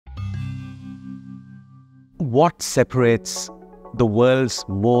what separates the world's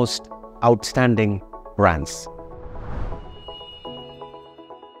most outstanding brands.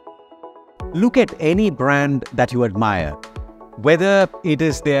 Look at any brand that you admire, whether it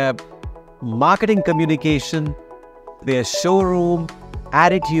is their marketing communication, their showroom,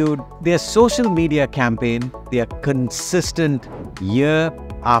 attitude, their social media campaign. They are consistent year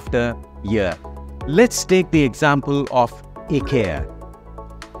after year. Let's take the example of IKEA.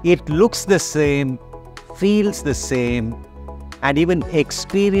 It looks the same, feels the same, and even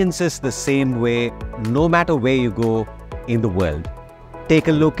experiences the same way no matter where you go in the world. Take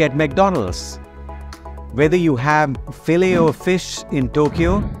a look at McDonald's. Whether you have Filet-O-Fish in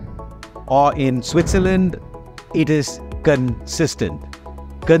Tokyo or in Switzerland, it is consistent.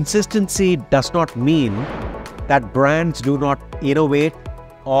 Consistency does not mean that brands do not innovate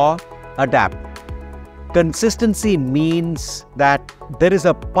or adapt. Consistency means that there is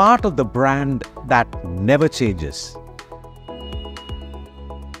a part of the brand that never changes.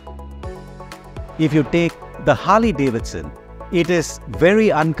 If you take the Harley-Davidson, it is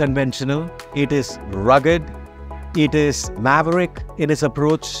very unconventional, it is rugged, it is maverick in its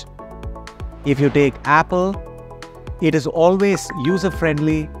approach. If you take Apple, it is always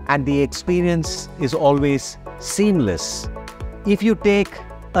user-friendly and the experience is always seamless. If you take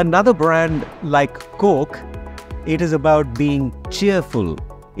another brand like Coke, it is about being cheerful.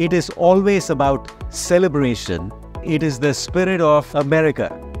 It is always about celebration. It is the spirit of America.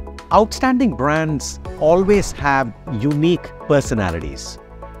 Outstanding brands always have unique personalities.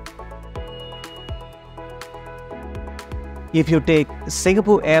 If you take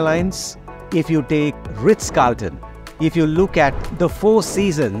Singapore Airlines, if you take Ritz-Carlton, if you look at the Four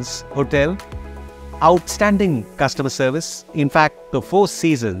Seasons Hotel, outstanding customer service. In fact, the Four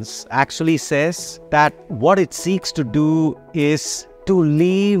Seasons actually says that what it seeks to do is to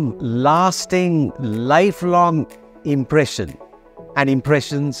leave lasting, lifelong impression and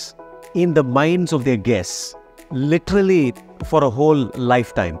impressions in the minds of their guests, literally for a whole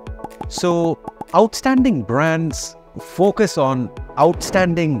lifetime. So, outstanding brands focus on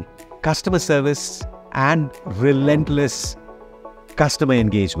outstanding customer service and relentless customer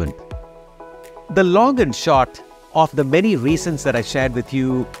engagement. The long and short of the many reasons that I shared with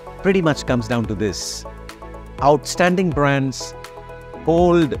you pretty much comes down to this. Outstanding brands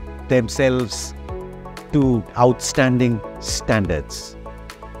hold themselves to outstanding standards.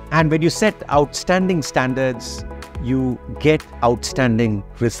 And when you set outstanding standards, you get outstanding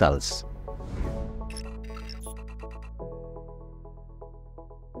results.